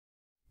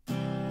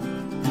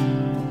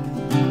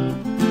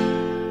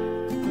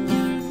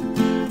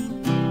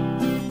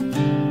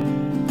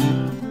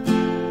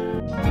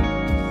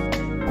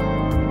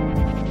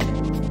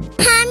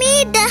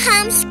the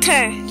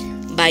Hamster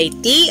by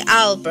T.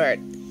 Albert,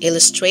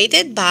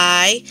 illustrated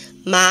by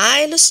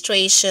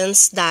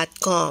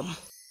myillustrations.com.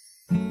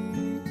 I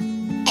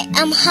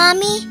am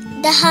Hammy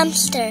the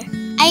Hamster.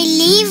 I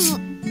live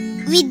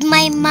with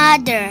my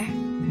mother,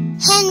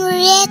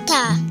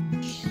 Henrietta,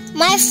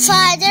 my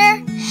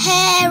father,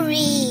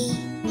 Harry,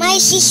 my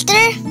sister,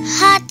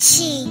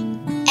 Hatsi,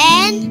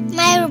 and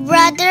my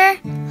brother,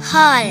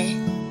 Hal.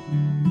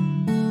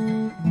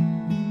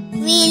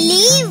 We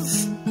live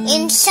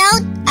in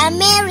South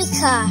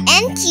America,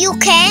 and you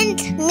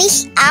can't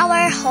miss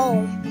our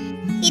home.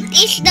 It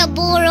is the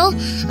burrow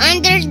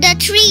under the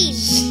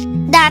trees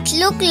that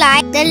look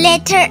like the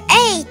letter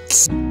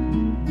H.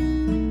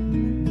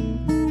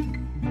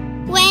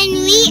 When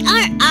we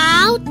are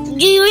out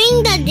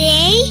during the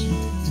day,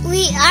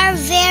 we are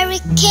very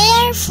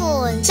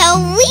careful so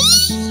we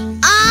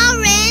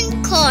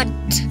aren't caught.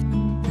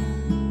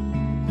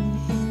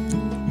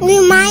 We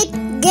might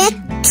get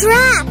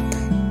trapped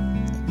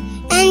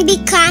and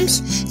become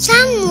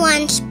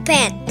someone's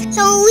pet.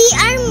 So we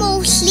are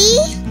mostly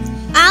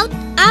out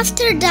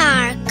after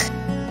dark.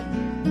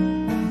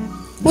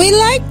 We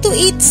like to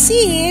eat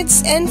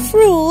seeds and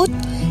fruit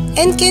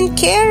and can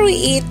carry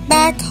it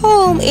back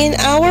home in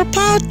our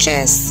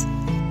pouches.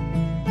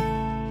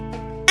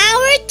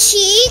 Our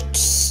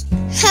chicks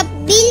have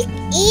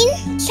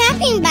built-in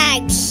shopping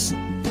bags.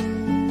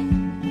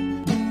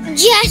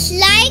 Just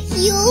like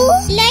you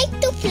like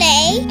to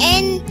play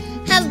and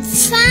have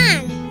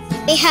fun.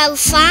 We have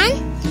fun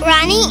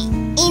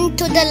running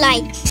into the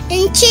light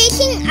and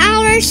chasing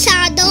our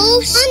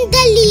shadows on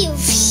the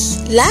leaves.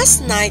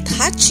 Last night,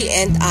 Hachi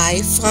and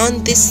I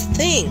found this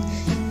thing.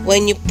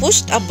 When you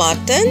pushed a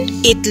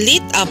button, it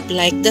lit up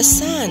like the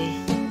sun.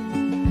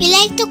 We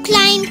like to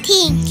climb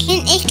things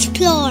and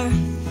explore.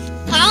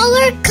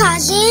 Our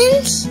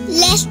cousins,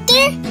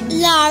 Lester,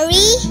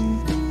 Laurie,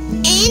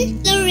 and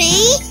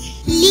Lorraine,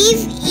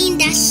 live in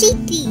the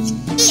city.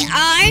 We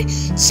are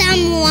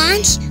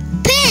someone's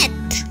pet.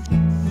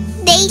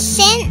 They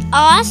sent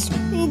us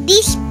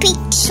this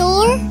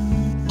picture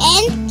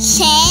and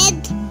said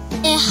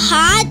they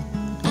had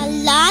a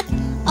lot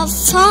of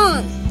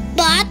fun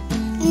but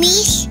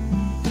miss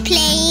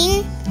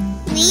playing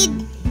with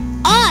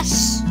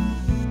us.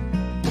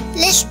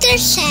 Lester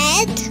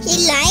said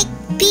he liked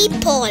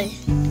people.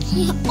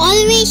 He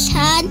always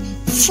had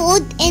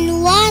food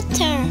and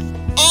water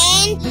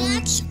and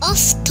lots of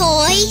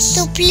toys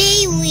to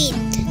play with.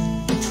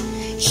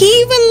 He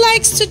even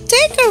likes to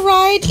take a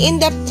ride in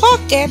the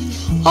pocket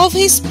of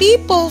his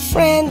people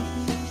friend,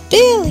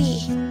 Billy.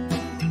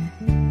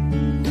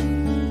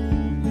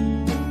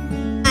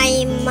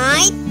 I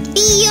might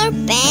be your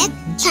pet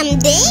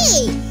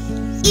someday.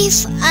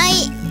 If I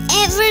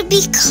ever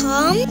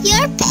become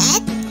your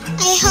pet,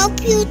 I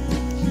hope you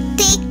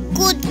take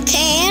good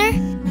care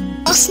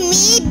of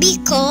me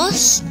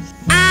because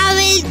I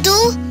will do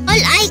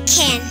all I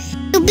can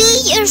to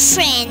be your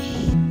friend.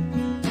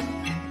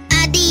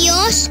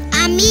 Adios,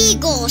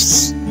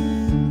 amigos.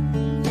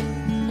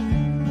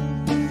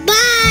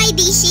 Bye,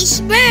 this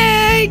is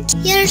Bird,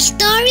 your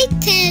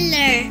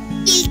storyteller.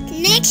 Till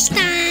next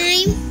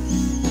time.